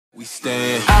We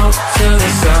stand out till the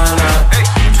sun up,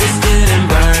 twisted and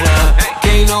burn up.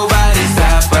 Can't nobody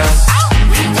stop us.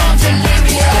 We want to live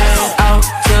here. Out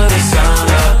till the sun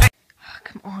up.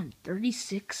 Come on,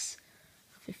 36,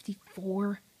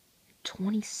 54,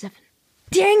 27.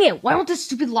 Dang it! Why won't this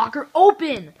stupid locker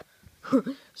open?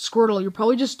 Squirtle, you're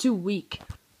probably just too weak.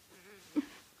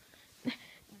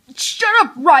 Shut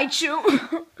up,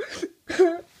 Raichu!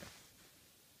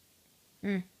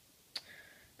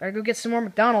 Better go get some more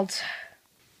McDonald's.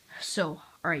 So,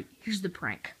 alright, here's the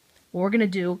prank. What we're gonna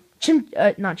do,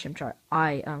 not Chimchar,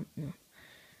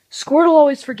 Squirtle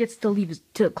always forgets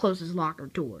to close his locker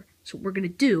door. So what we're gonna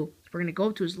do is we're gonna go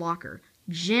up to his locker,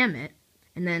 jam it,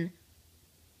 and then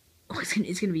it's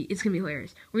gonna be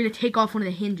hilarious. We're gonna take off one of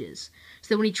the hinges,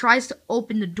 so that when he tries to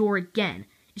open the door again,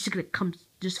 it's just gonna come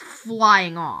just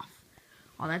flying off.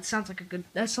 Oh, that sounds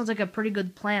like a pretty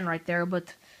good plan right there,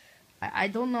 but I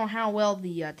don't know how well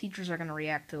the teachers are gonna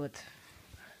react to it.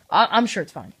 I'm sure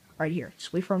it's fine. Right here,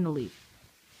 just wait for him to leave.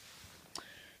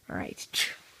 All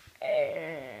right.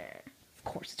 Of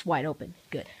course, it's wide open.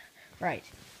 Good. All right.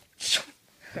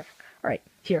 All right,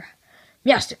 here.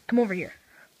 Meowstick, come over here.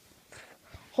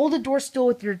 Hold the door still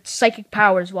with your psychic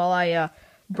powers while I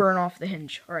burn off the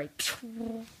hinge. All right.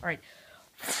 All right.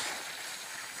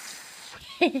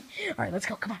 All right, let's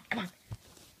go. Come on. All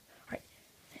right.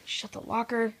 Shut the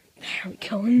locker. There we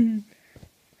go. All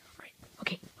right.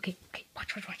 Okay.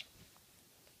 Watch.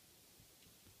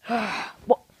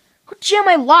 Well, who jammed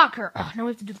my locker? Oh, now we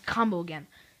have to do the combo again.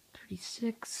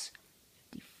 36,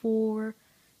 54,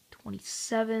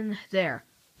 27. There.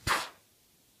 I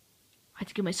had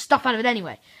to get my stuff out of it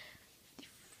anyway.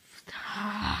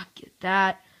 Get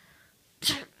that.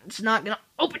 It's not gonna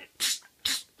open.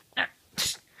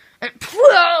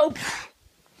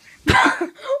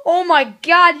 Oh my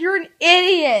god, you're an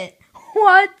idiot.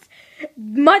 What?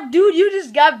 Dude, you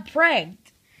just got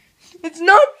pranked. It's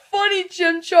not funny,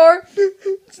 Chimchar.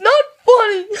 It's not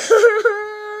funny.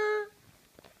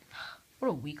 What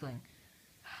a weakling.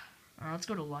 Let's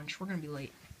go to lunch. We're gonna be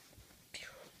late.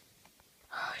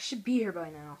 I should be here by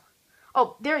now.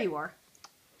 Oh, there you are.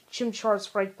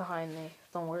 Chimchar's right behind me.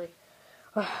 Don't worry.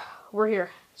 We're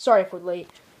here. Sorry if we're late.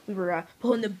 We were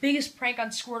pulling the biggest prank on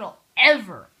Squirtle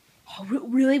ever. Oh,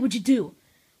 really? What'd you do?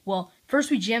 Well,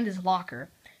 first we jammed his locker.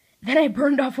 Then I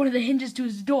burned off one of the hinges to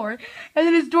his door. And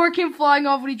then his door came flying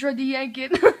off when he tried to yank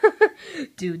it.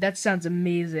 Dude, that sounds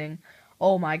amazing.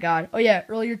 Oh my god. Oh yeah,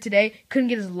 earlier today, couldn't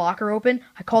get his locker open.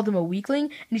 I called him a weakling,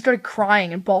 and he started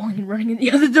crying and bawling and running in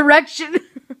the other direction.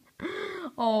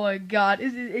 Oh my god.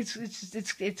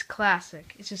 It's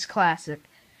classic. It's just classic.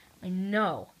 I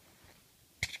know.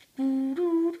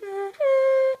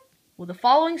 Will the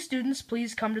following students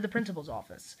please come to the principal's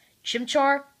office?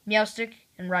 Chimchar, Meowstick,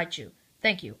 and Raichu.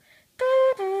 Thank you.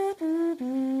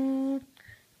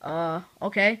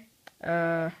 Okay.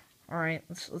 Alright,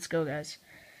 let's go, guys.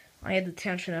 I had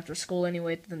detention after school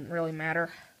anyway, it didn't really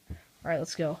matter. Alright,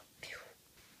 let's go.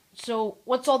 So,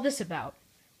 what's all this about?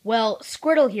 Well,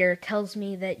 Squirtle here tells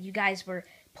me that you guys were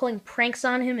pulling pranks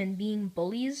on him and being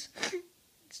bullies.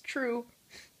 It's true.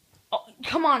 Oh,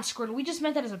 come on, Squirtle, we just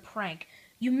meant that as a prank.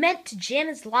 You meant to jam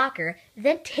his locker,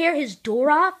 then tear his door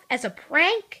off as a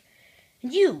prank?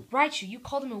 And you, Raichu, you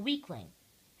called him a weakling.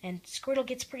 And Squirtle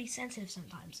gets pretty sensitive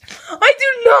sometimes. I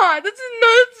do not! That's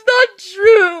not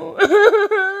true!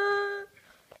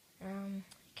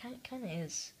 Kinda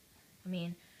is. I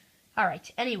mean,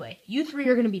 alright, anyway, you three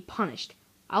are gonna be punished.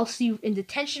 I'll see you in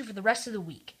detention for the rest of the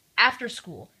week. After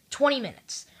school. 20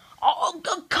 minutes. Oh,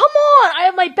 come on! I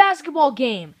have my basketball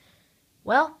game!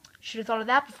 Well, should have thought of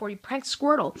that before you pranked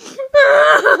Squirtle.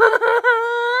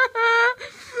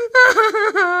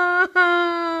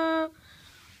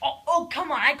 Oh,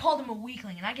 come on. I called him a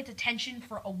weakling, and I get detention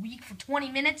for a week for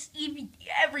 20 minutes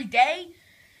every day?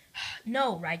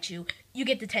 No, Raichu. You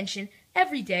get detention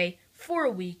every day for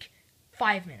a week,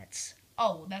 5 minutes.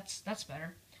 Oh, that's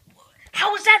better.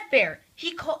 How is that fair?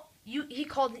 He called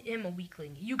him a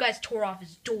weakling. You guys tore off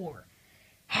his door.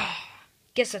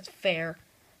 Guess that's fair.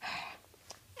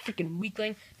 Freaking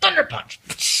weakling. Thunder Punch!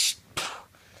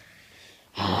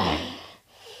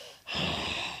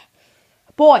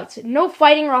 Boys, no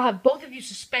fighting or I'll have both of you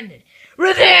suspended.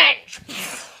 Revenge!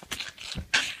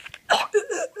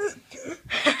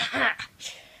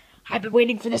 I've been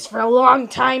waiting for this for a long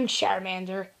time,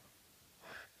 Charmander.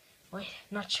 Wait,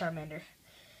 not Charmander.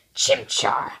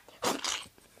 Chimchar.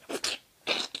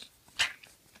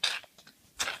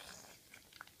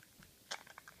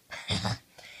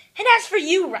 And as for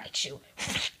you, Raichu,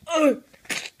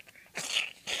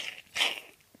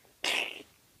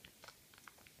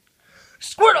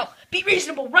 Squirtle, be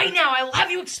reasonable right now. I will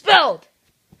have you expelled.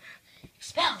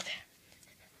 Expelled?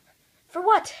 For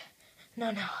what?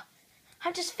 No.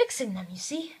 I'm just fixing them, you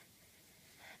see?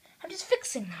 I'm just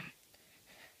fixing them.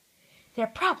 There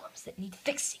are problems that need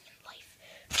fixing in life.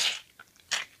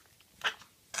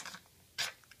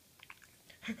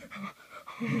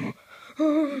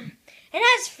 And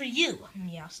as for you,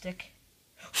 Meowstick,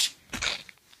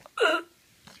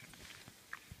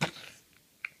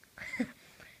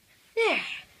 there,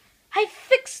 I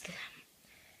fixed them.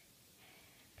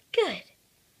 Good.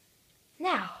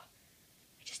 Now,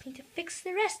 I just need to fix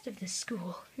the rest of the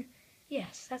school.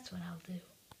 Yes, that's what I'll do.